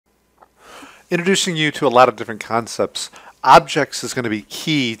introducing you to a lot of different concepts. Objects is going to be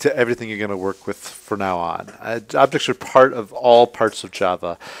key to everything you're going to work with from now on. Objects are part of all parts of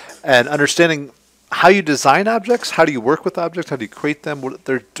Java. And understanding how you design objects, how do you work with objects, how do you create them,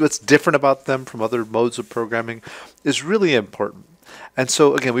 what's different about them from other modes of programming is really important. And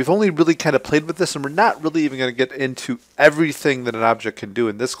so, again, we've only really kind of played with this, and we're not really even going to get into everything that an object can do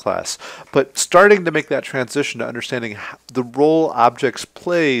in this class. But starting to make that transition to understanding the role objects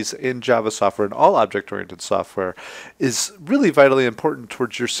plays in Java software and all object-oriented software is really vitally important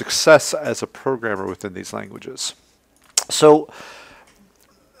towards your success as a programmer within these languages. So,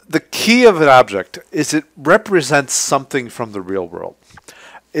 the key of an object is it represents something from the real world.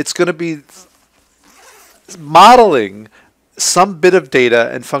 It's going to be modeling some bit of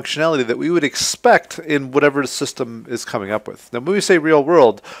data and functionality that we would expect in whatever the system is coming up with. Now, when we say real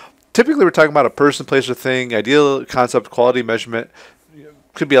world, typically we're talking about a person, place, or thing, ideal concept, quality measurement. It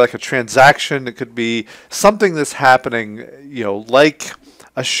could be like a transaction. It could be something that's happening, like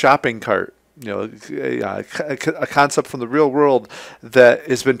a shopping cart. A concept from the real world that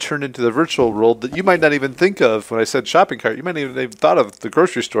has been turned into the virtual world that you might not even think of. When I said shopping cart, you might not even have thought of the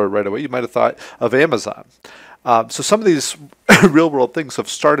grocery store right away. You might have thought of Amazon. So some of these real-world things have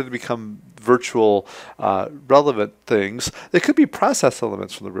started to become virtual, relevant things. They could be process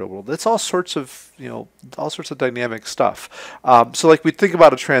elements from the real world. It's all sorts of, dynamic stuff. So like we think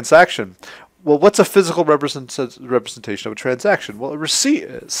about a transaction. Well, what's a physical representation of a transaction? Well, a receipt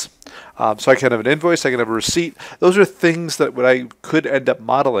is. So I can have an invoice, I can have a receipt. Those are things that what I could end up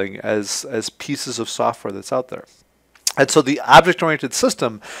modeling as pieces of software that's out there. And so the object-oriented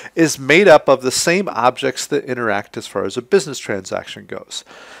system is made up of the same objects that interact as far as a business transaction goes.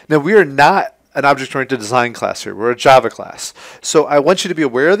 Now, we are not an object-oriented design class here. We're a Java class. So I want you to be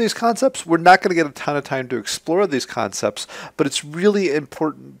aware of these concepts. We're not going to get a ton of time to explore these concepts, but it's really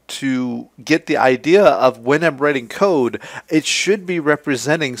important to get the idea of when I'm writing code, it should be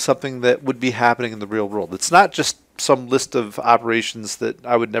representing something that would be happening in the real world. It's not just some list of operations that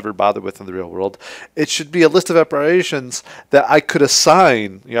I would never bother with in the real world. It should be a list of operations that I could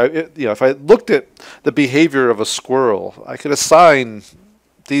assign. If I looked at the behavior of a squirrel, I could assign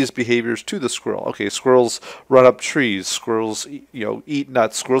these behaviors to the squirrel. Okay, squirrels run up trees. Squirrels, eat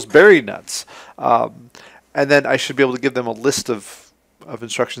nuts. Squirrels bury nuts. And then I should be able to give them a list of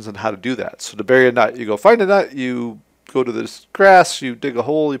instructions on how to do that. So to bury a nut, you go find a nut. You go to this grass. You dig a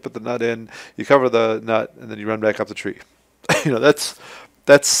hole. You put the nut in. You cover the nut, and then you run back up the tree.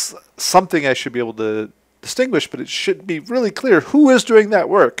 That's something I should be able to distinguish, but it should be really clear who is doing that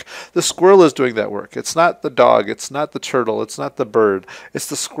work. The squirrel is doing that work. It's not the dog. It's not the turtle. It's not the bird. It's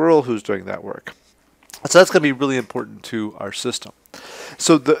the squirrel who's doing that work. So that's going to be really important to our system.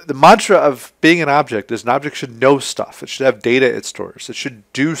 So the mantra of being an object is an object should know stuff. It should have data it stores. It should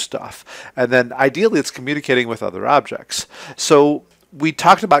do stuff. And then ideally it's communicating with other objects. So we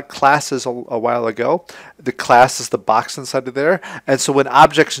talked about classes a while ago. The class is the box inside of there. And so when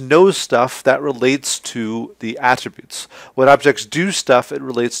objects know stuff, that relates to the attributes. When objects do stuff, it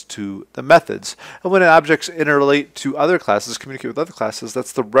relates to the methods. And when objects interrelate to other classes, communicate with other classes,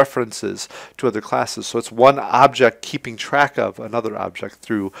 that's the references to other classes. So it's one object keeping track of another object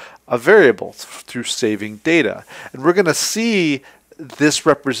through a variable, through saving data. And we're going to see this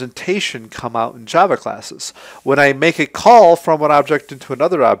representation come out in Java classes. When I make a call from one object into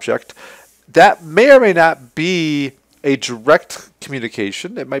another object, that may or may not be a direct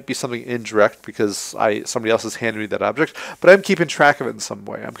communication. It might be something indirect because somebody else has handed me that object, but I'm keeping track of it in some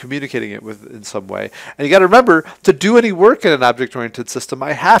way. I'm communicating it in some way. And you got to remember, to do any work in an object-oriented system,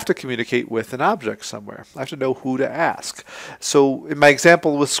 I have to communicate with an object somewhere. I have to know who to ask. So in my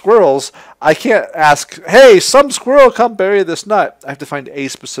example with squirrels, I can't ask, hey, some squirrel, come bury this nut. I have to find a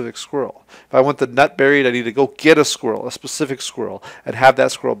specific squirrel. If I want the nut buried, I need to go get a squirrel, a specific squirrel, and have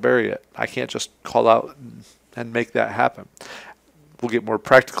that squirrel bury it. I can't just call out and make that happen. We'll get more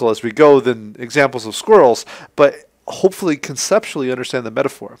practical as we go than examples of squirrels, but hopefully conceptually understand the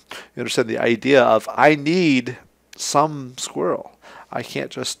metaphor. You understand the idea of I need some squirrel. I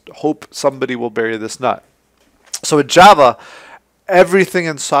can't just hope somebody will bury this nut. So in Java, everything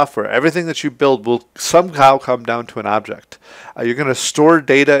in software, everything that you build will somehow come down to an object. You're going to store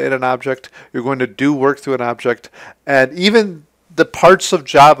data in an object. You're going to do work through an object. And even the parts of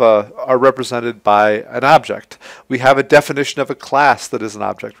Java are represented by an object. We have a definition of a class that is an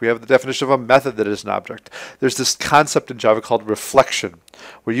object. We have the definition of a method that is an object. There's this concept in Java called reflection,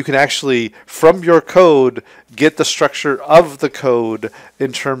 where you can actually, from your code, get the structure of the code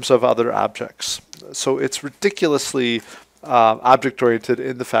in terms of other objects. So it's ridiculously object-oriented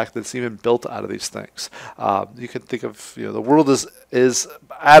in the fact that it's even built out of these things. You can think of, the world is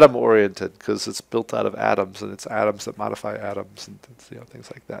atom-oriented because it's built out of atoms, and it's atoms that modify atoms, and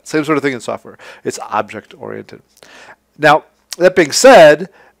things like that. Same sort of thing in software. It's object-oriented. Now, that being said,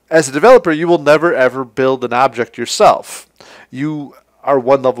 as a developer, you will never ever build an object yourself. You are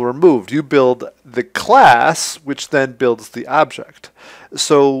one level removed. You build the class, which then builds the object.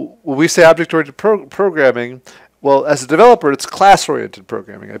 So when we say object-oriented programming, well, as a developer, it's class-oriented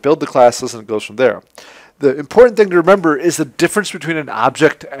programming. I build the classes and it goes from there. The important thing to remember is the difference between an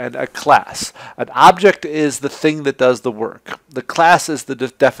object and a class. An object is the thing that does the work. The class is the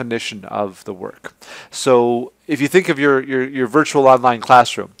definition of the work. So if you think of your virtual online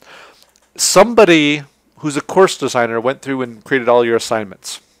classroom, somebody who's a course designer went through and created all your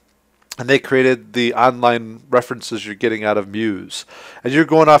assignments. And they created the online references you're getting out of Muse. And you're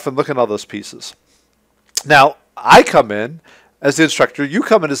going off and looking at all those pieces. Now, I come in as the instructor, you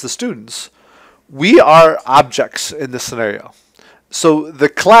come in as the students. We are objects in this scenario. So the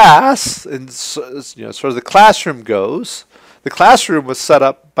class, as far as the classroom goes, the classroom was set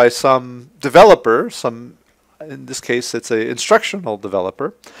up by some developer, in this case it's an instructional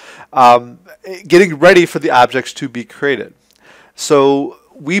developer, getting ready for the objects to be created. So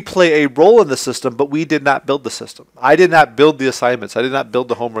we play a role in the system, but we did not build the system. I did not build the assignments. I did not build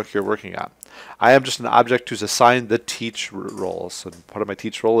the homework you're working on. I am just an object who's assigned the teach roles. And part of my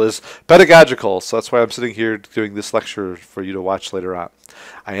teach role is pedagogical. So that's why I'm sitting here doing this lecture for you to watch later on.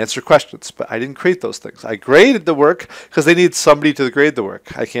 I answer questions, but I didn't create those things. I graded the work because they need somebody to grade the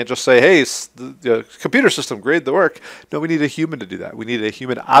work. I can't just say, hey, the computer system, grade the work. No, we need a human to do that. We need a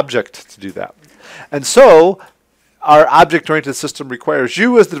human object to do that. And so our object-oriented system requires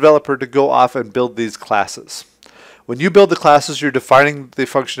you as the developer to go off and build these classes. When you build the classes, you're defining the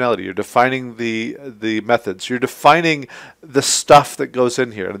functionality, you're defining the methods, you're defining the stuff that goes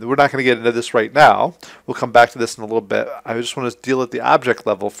in here. And we're not going to get into this right now. We'll come back to this in a little bit. I just want to deal at the object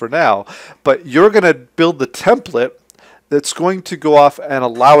level for now. But you're going to build the template that's going to go off and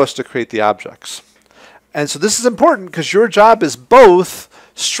allow us to create the objects. And so this is important because your job is both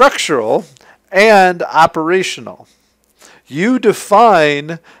structural and operational. You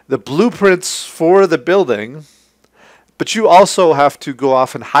define the blueprints for the building, but you also have to go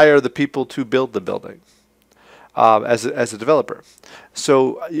off and hire the people to build the building as a developer.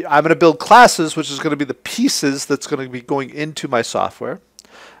 So I'm going to build classes, which is going to be the pieces that's going to be going into my software.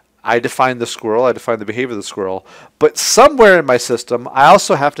 I define the squirrel, I define the behavior of the squirrel, but somewhere in my system I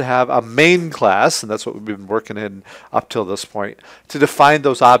also have to have a main class, and that's what we've been working in up till this point, to define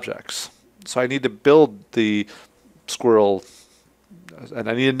those objects. So I need to build the squirrel, and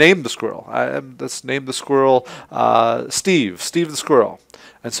I need to name the squirrel. Let's name the squirrel Steve the squirrel.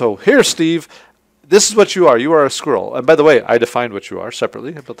 And so here, Steve, this is what you are. You are a squirrel. And by the way, I defined what you are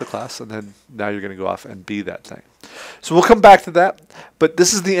separately. I built the class, and then now you're going to go off and be that thing. So we'll come back to that, but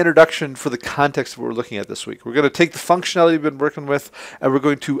this is the introduction for the context of what we're looking at this week. We're going to take the functionality we've been working with, and we're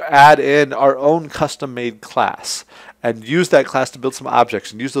going to add in our own custom-made class and use that class to build some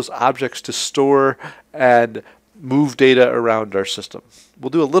objects and use those objects to store and move data around our system.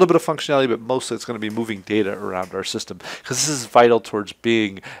 We'll do a little bit of functionality, but mostly it's going to be moving data around our system because this is vital towards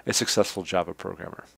being a successful Java programmer.